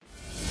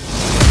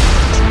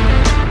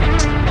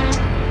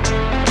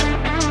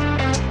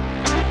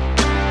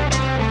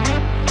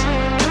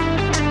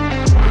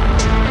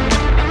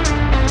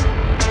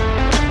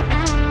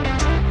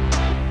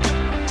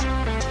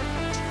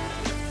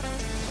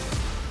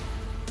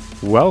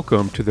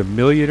Welcome to the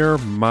Millionaire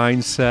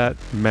Mindset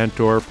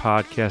Mentor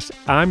Podcast.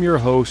 I'm your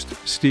host,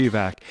 Steve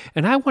Eck,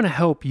 and I want to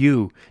help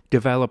you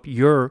develop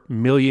your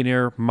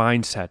millionaire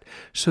mindset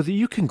so that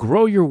you can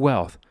grow your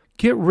wealth,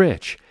 get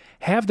rich,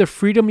 have the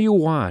freedom you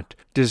want,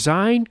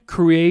 design,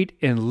 create,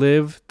 and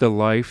live the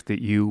life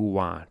that you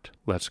want.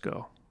 Let's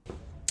go.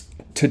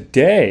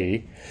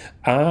 Today,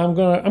 I'm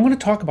gonna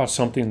talk about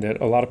something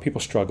that a lot of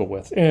people struggle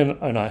with, and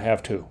I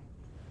have too.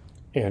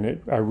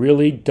 And I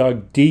really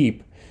dug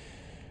deep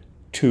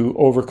to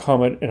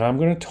overcome it, and I'm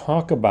going to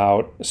talk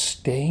about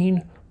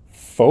staying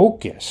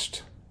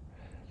focused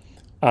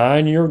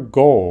on your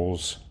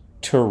goals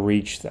to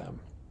reach them.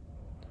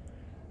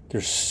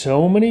 There's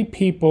so many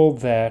people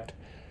that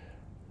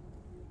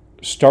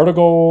start a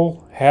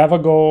goal, have a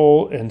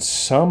goal, and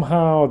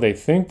somehow they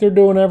think they're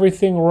doing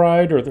everything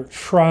right or they're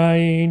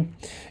trying,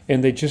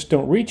 and they just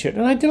don't reach it.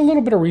 And I did a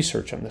little bit of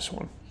research on this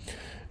one.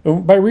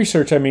 And by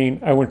research, I mean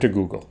I went to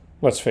Google.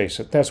 Let's face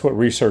it, that's what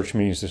research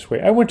means this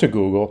way. I went to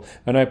Google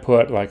and I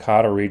put like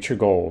how to reach your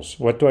goals.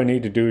 What do I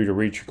need to do to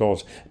reach your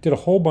goals? Did a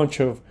whole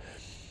bunch of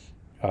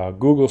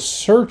Google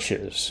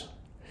searches.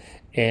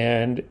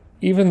 And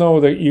even though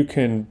that you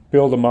can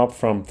build them up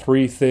from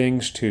 3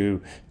 things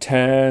to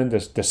 10, the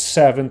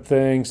 7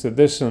 things, the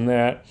this and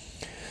that,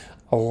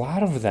 a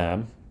lot of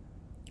them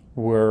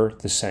were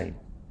the same.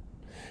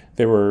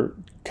 They were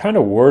kind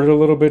of worded a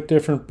little bit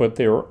different, but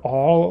they were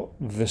all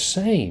the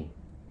same.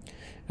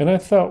 And I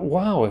thought,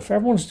 wow, if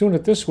everyone's doing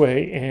it this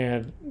way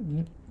and,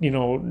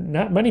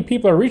 not many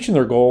people are reaching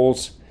their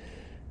goals,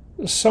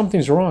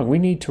 something's wrong. We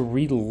need to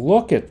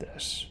relook at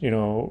this,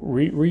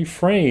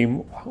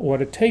 reframe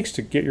what it takes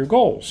to get your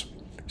goals.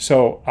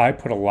 So I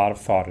put a lot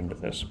of thought into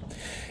this.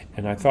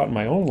 And I thought in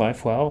my own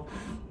life, well,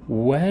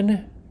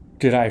 when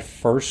did I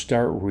first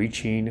start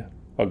reaching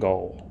a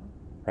goal?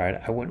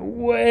 Right? I went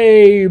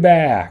way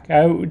back.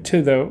 I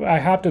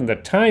hopped in the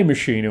time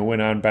machine and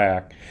went on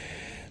back.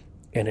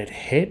 And it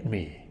hit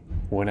me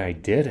when I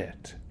did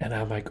it. And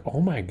I'm like,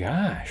 oh my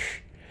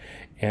gosh.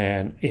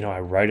 And, I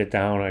write it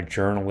down, I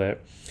journal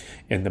it.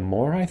 And the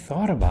more I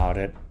thought about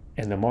it,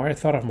 and the more I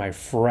thought of my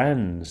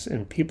friends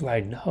and people I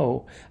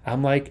know,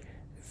 I'm like,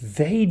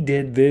 they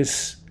did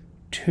this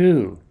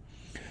too.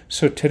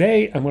 So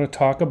today I'm going to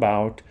talk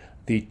about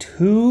the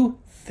 2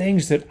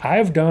 things that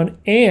I've done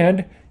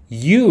and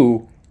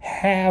you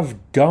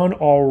have done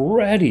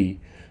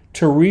already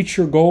to reach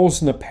your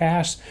goals in the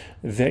past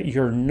that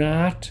you're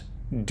not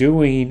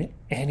doing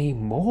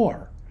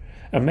anymore.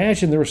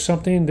 Imagine there was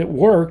something that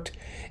worked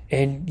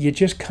and you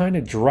just kind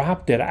of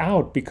dropped it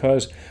out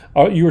because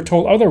you were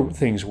told other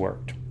things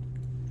worked.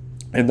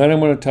 And then I'm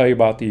going to tell you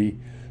about the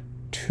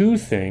 2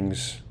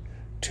 things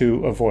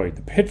to avoid,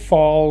 the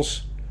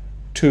pitfalls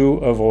to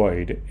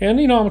avoid. And,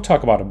 I'm going to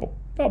talk about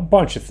a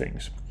bunch of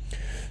things.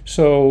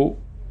 So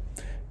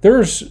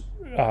there's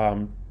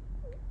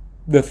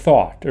the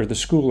thought or the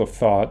school of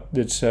thought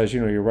that says,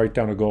 you write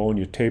down a goal and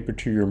you tape it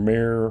to your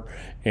mirror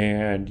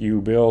and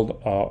you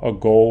build a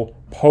goal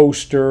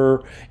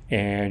poster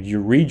and you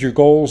read your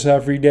goals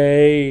every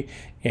day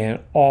and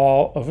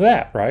all of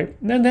that, right?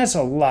 And that's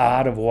a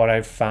lot of what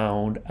I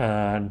found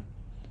on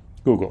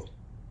Google,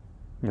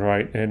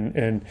 right?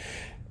 And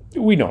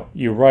we know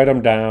you write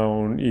them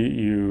down,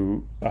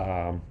 you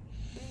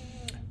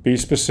be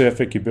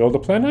specific, you build a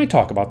plan. I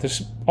talk about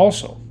this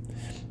also.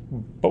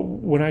 But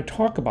when I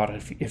talk about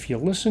it, if you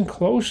listen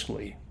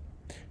closely,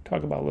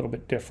 talk about a little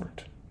bit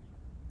different.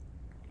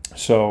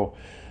 So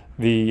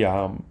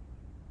the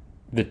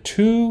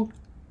 2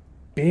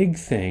 big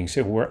things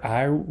and where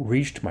I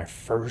reached my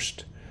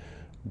first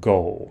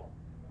goal,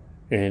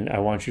 and I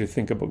want you to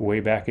think about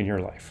way back in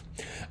your life.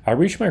 I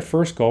reached my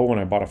first goal when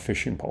I bought a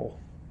fishing pole.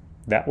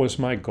 That was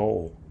my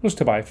goal, was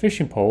to buy a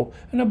fishing pole,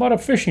 and I bought a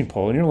fishing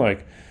pole. And you're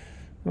like,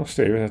 well,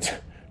 Steve, that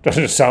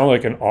doesn't sound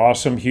like an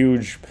awesome,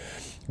 huge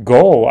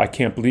goal. I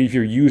can't believe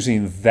you're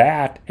using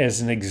that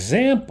as an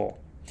example.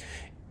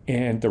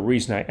 And the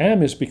reason I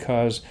am is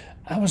because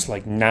I was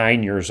like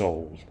 9 years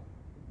old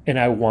and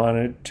I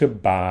wanted to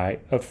buy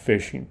a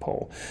fishing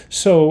pole.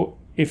 So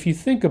if you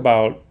think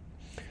about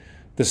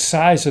the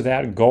size of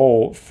that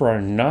goal for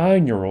a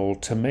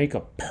 9-year-old to make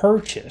a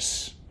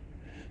purchase,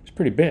 it's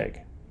pretty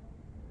big.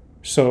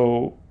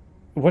 So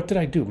what did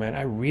I do, man?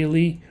 I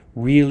really,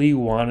 really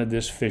wanted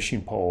this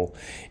fishing pole.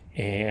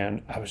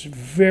 And I was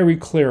very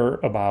clear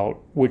about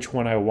which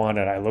one I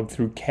wanted. I looked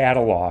through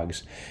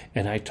catalogs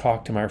and I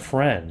talked to my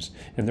friends.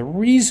 And the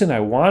reason I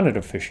wanted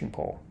a fishing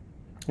pole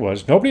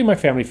was nobody in my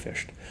family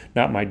fished.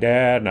 Not my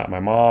dad, not my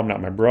mom,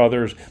 not my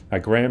brothers, my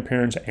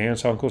grandparents,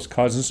 aunts, uncles,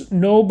 cousins.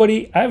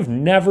 Nobody. I've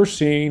never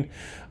seen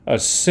a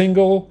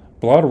single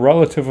blood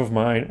relative of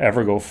mine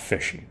ever go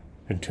fishing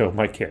until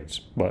my kids.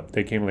 But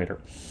they came later.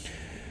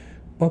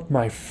 But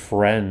my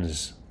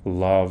friends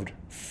loved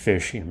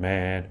fishing,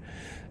 man.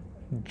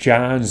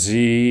 John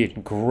Z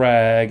and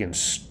Greg and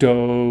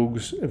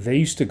Stokes, they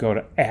used to go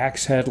to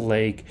Axe Head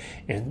Lake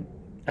and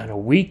on a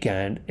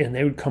weekend, and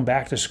they would come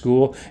back to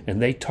school and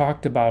they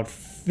talked about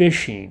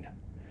fishing.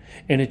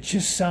 And it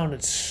just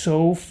sounded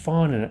so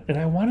fun, and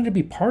I wanted to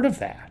be part of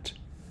that.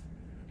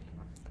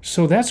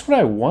 So that's what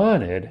I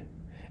wanted.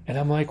 And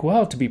I'm like,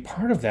 well, to be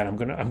part of that,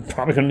 I'm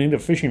probably gonna need a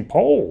fishing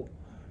pole,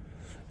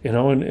 and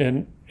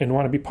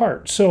want to be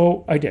part.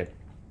 So I did.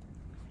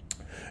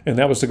 And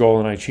that was the goal,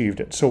 and I achieved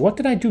it. So what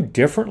did I do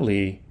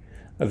differently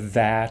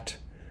that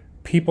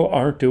people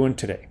aren't doing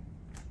today?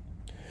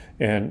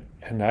 And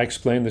I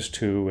explained this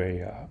to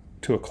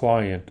a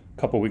client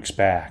a couple weeks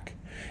back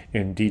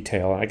in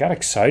detail, and I got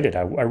excited.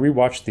 I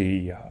rewatched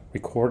the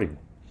recording,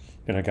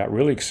 and I got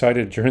really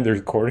excited during the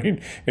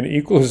recording, and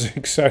equally as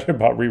excited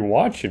about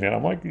rewatching it.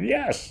 I'm like,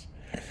 yes.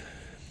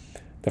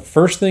 The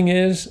first thing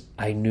is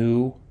I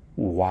knew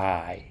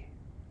why.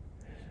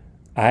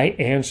 I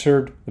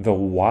answered the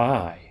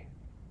why.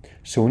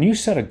 So when you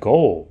set a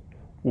goal,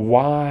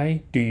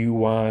 why do you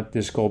want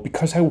this goal?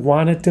 Because I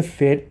want it to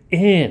fit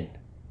in.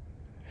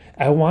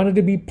 I wanted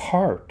to be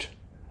part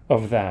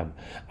of them.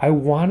 I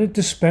wanted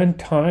to spend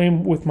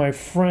time with my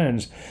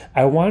friends.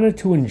 I wanted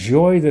to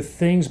enjoy the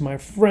things my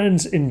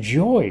friends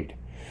enjoyed.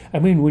 I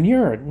mean, when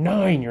you're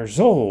 9 years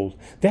old,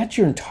 that's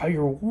your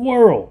entire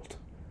world.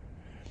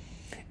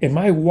 And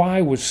my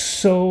why was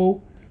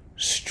so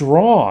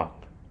strong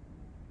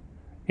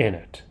in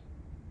it.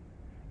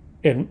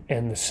 And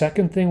the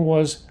second thing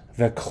was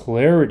the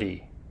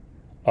clarity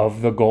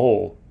of the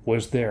goal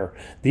was there.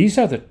 These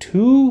are the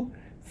two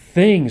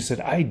things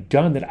that I'd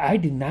done that I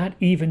did not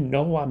even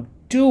know I'm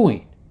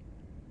doing.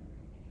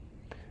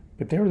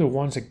 But they were the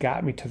ones that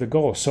got me to the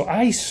goal. So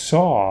I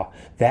saw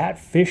that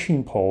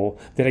fishing pole,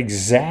 that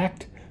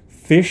exact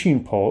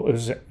fishing pole.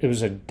 It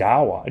was a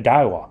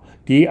Daiwa,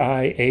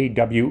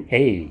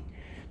 D-I-A-W-A.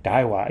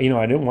 Daiwa.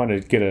 I didn't want to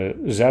get a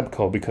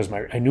Zebco because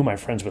I knew my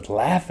friends would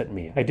laugh at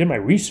me. I did my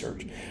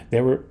research.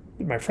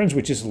 My friends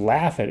would just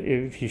laugh at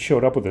if you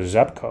showed up with a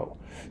Zebco.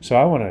 So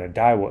I wanted a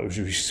Daiwa. It was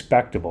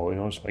respectable. It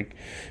was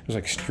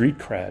like street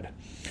cred.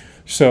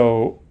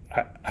 So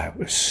I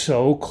was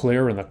so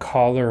clear in the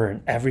color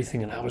and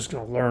everything, and I was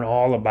going to learn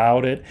all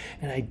about it,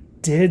 and I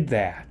did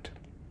that.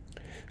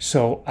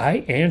 So I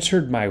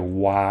answered my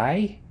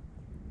why,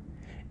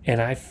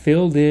 and I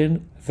filled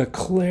in the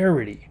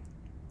clarity.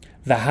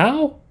 The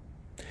how?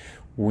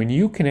 When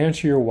you can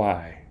answer your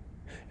why,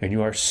 and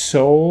you are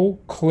so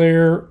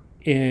clear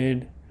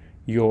in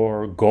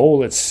your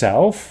goal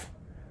itself,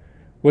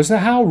 was the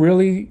how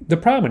really the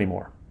problem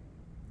anymore?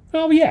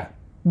 Oh, yeah,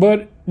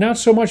 but not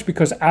so much,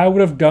 because I would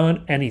have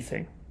done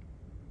anything.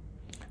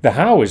 The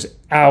how is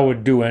I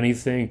would do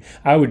anything.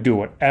 I would do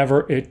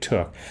whatever it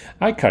took.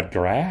 I cut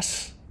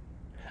grass.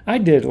 I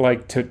did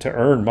to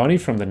earn money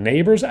from the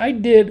neighbors. I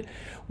did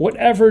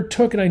whatever it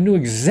took, and I knew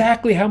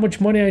exactly how much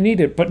money I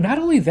needed. But not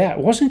only that,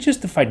 it wasn't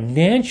just the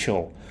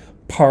financial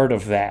part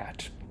of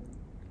that.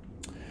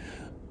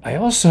 I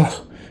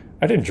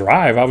didn't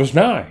drive. I was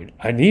 9.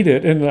 I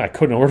needed, and I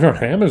couldn't order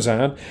on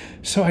Amazon.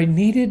 So I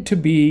needed to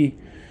be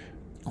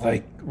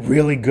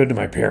really good to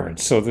my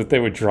parents so that they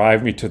would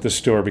drive me to the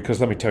store, because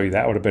let me tell you,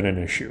 that would have been an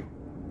issue,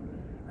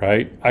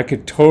 right? I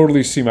could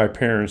totally see my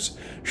parents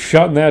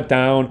shutting that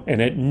down and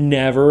it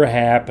never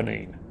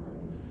happening.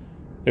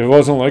 It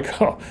wasn't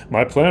like, oh,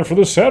 my plan for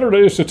this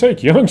Saturday is to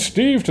take young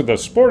Steve to the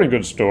sporting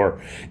goods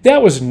store.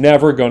 That was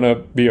never going to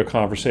be a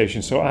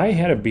conversation. So I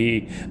had to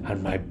be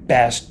on my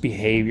best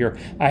behavior.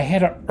 I had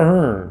to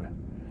earn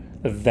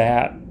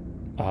that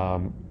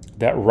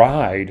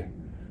ride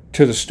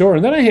to the store.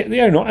 And then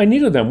I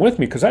needed them with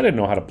me, because I didn't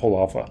know how to pull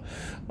off a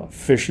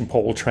fishing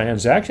pole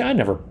transaction. I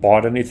never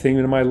bought anything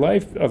in my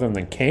life other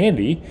than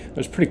candy. I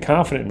was pretty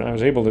confident when I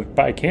was able to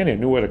buy candy. I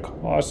knew what it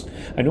cost.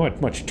 I knew how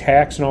much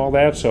tax and all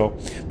that.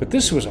 But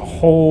this was a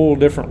whole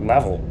different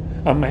level.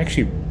 I'm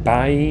actually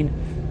buying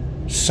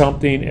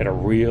something at a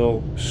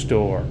real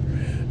store.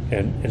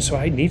 And so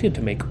I needed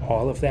to make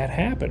all of that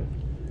happen.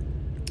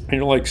 And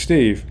you're like,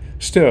 Steve,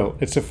 still,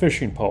 it's a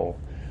fishing pole.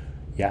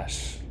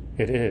 Yes,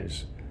 it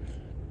is.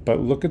 But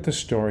look at the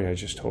story I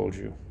just told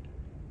you.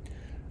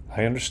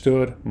 I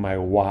understood my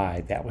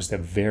why. That was the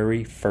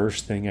very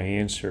first thing I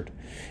answered.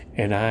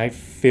 And I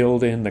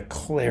filled in the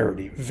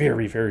clarity,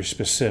 very, very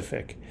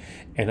specific.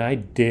 And I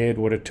did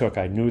what it took.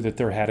 I knew that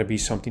there had to be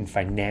something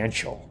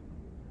financial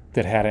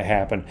that had to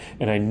happen.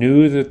 And I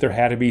knew that there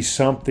had to be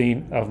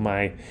something of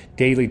my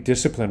daily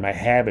discipline, my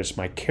habits,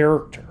 my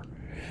character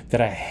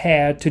that I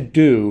had to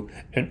do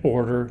in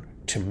order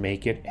to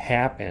make it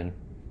happen.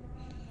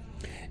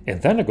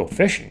 And then to go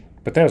fishing.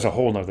 But that was a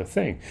whole other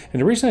thing.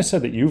 And the reason I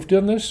said that you've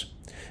done this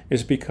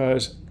is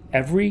because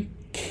every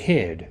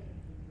kids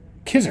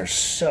are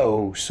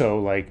so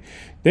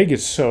they get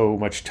so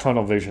much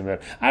tunnel vision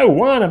that I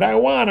want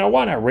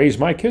to raise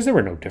my kids. They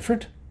were no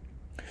different.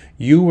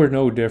 You were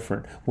no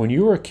different. When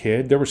you were a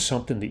kid, there was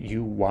something that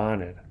you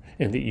wanted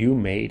and that you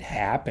made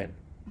happen.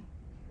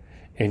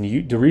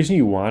 And the reason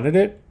you wanted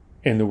it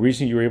and the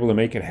reason you were able to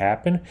make it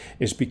happen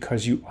is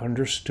because you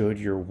understood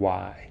your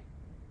why.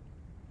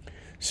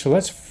 So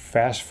let's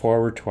fast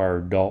forward to our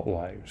adult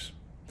lives.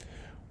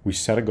 We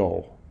set a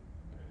goal.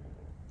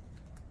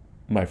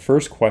 My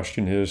first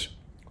question is,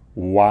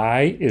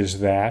 why is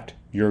that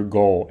your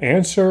goal?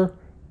 Answer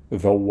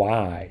the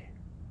why.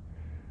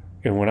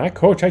 And when I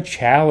coach, I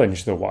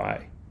challenge the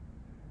why.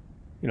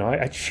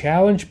 I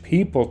challenge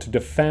people to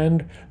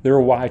defend their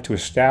why, to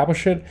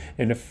establish it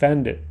and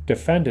defend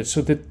it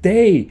so that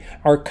they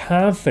are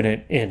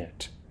confident in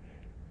it.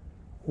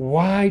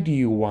 Why do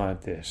you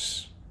want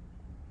this?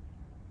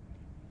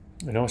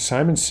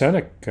 Simon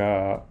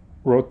Sinek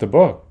wrote the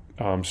book,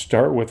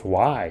 Start with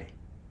Why.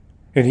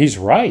 And he's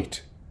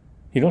right.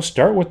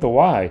 Start with the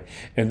why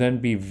and then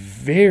be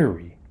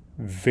very,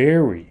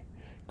 very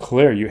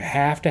clear. You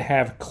have to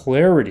have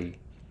clarity.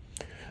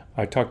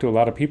 I talk to a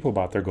lot of people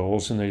about their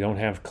goals and they don't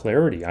have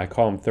clarity. I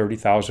call them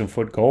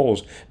 30,000-foot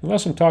goals.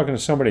 Unless I'm talking to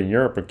somebody in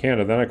Europe or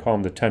Canada, then I call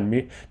them the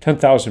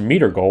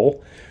 10,000-meter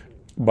goal.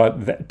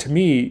 But to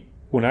me,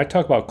 when I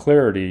talk about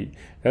clarity,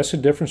 that's the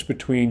difference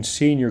between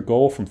seeing your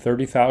goal from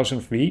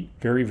 30,000 feet,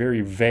 very,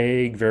 very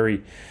vague,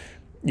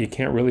 you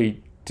can't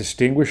really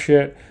distinguish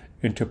it,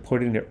 into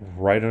putting it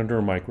right under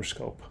a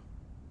microscope.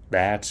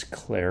 That's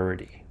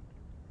clarity.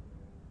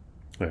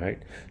 All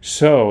right.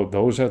 So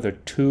those are the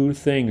two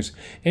things.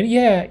 And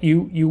yeah,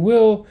 you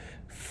will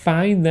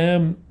find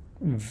them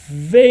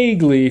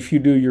vaguely if you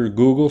do your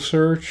Google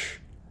search.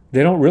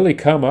 They don't really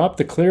come up.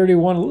 The clarity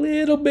one a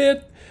little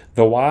bit.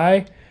 The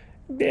why,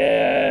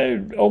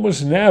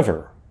 almost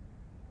never.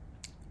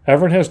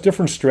 Everyone has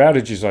different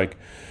strategies like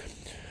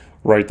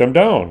write them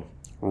down,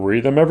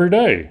 read them every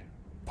day,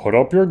 put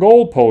up your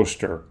goal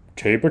poster,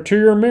 tape it to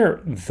your mirror.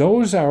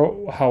 Those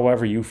are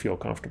however you feel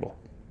comfortable.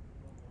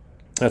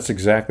 That's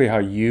exactly how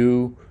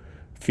you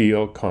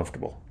feel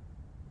comfortable.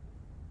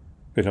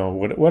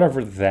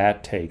 Whatever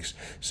that takes.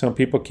 Some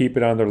people keep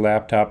it on their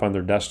laptop, on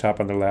their desktop,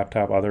 on their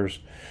laptop. Others,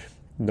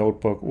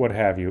 notebook, what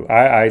have you.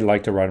 I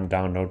like to write them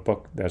down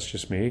notebook. That's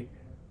just me.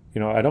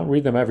 I don't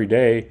read them every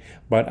day,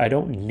 but I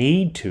don't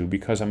need to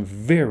because I'm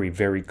very,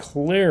 very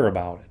clear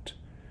about it.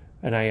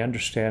 And I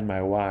understand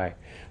my why.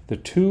 The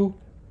two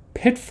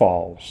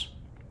pitfalls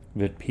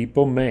that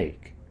people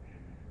make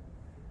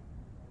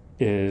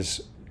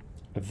is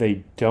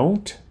they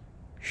don't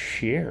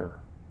share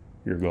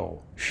your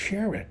goal.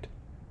 Share it.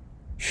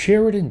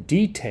 Share it in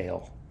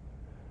detail.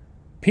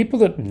 People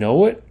that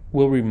know it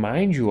will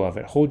remind you of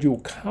it, hold you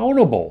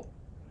accountable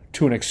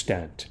to an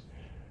extent.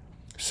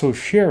 So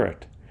share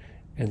it.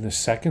 And the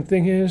second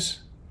thing is,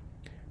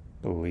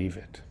 believe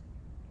it.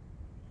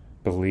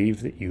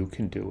 Believe that you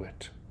can do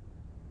it.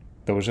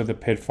 Those are the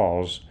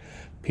pitfalls.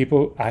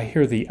 People, I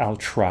hear I'll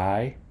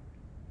try,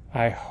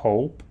 I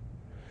hope.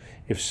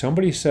 If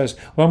somebody says,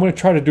 well, I'm going to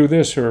try to do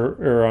this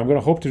or I'm going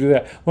to hope to do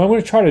that. What I'm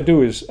going to try to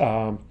do is,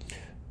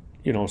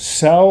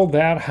 sell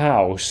that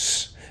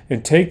house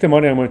and take the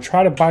money. I'm going to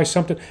try to buy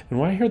something. And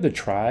when I hear the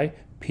try,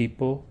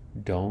 people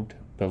don't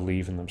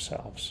believe in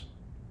themselves.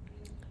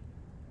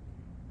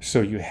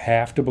 So you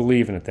have to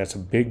believe in it. That's a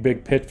big,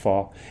 big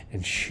pitfall.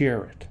 And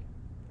share it.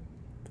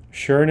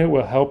 Sharing it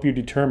will help you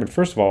determine,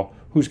 first of all,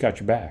 who's got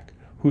your back,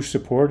 who's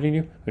supporting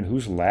you, and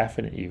who's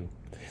laughing at you.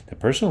 The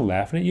person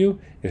laughing at you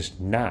is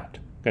not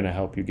going to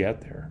help you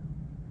get there.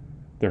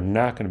 They're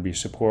not going to be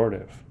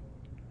supportive.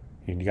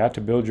 You got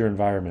to build your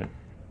environment.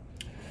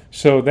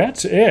 So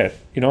that's it.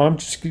 I'm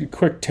just a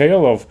quick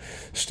tale of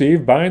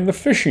Steve buying the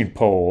fishing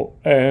pole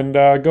and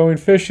going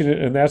fishing.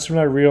 And that's when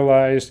I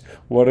realized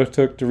what it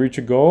took to reach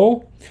a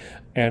goal.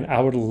 And I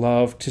would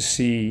love to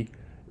see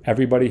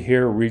everybody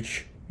here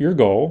reach your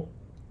goal.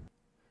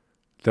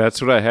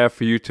 That's what I have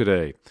for you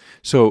today.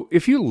 So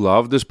if you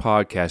love this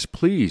podcast,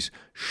 please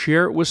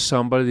share it with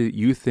somebody that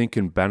you think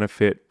can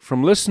benefit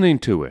from listening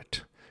to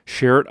it.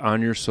 Share it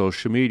on your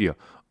social media.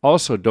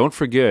 Also, don't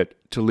forget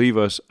to leave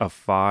us a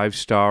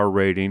 5-star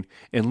rating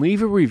and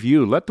leave a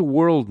review. Let the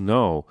world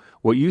know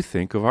what you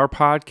think of our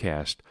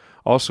podcast.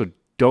 Also,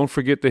 don't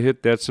forget to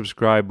hit that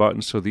subscribe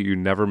button so that you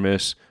never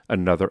miss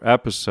another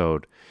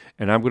episode.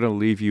 And I'm going to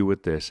leave you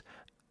with this.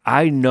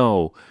 I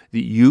know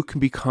that you can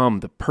become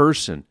the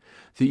person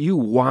that you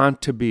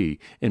want to be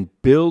and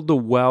build the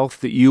wealth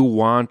that you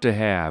want to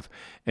have.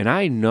 And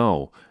I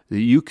know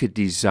that you could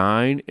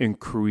design and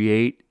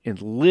create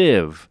and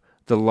live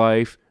the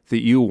life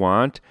that you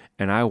want,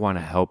 and I want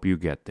to help you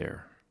get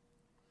there.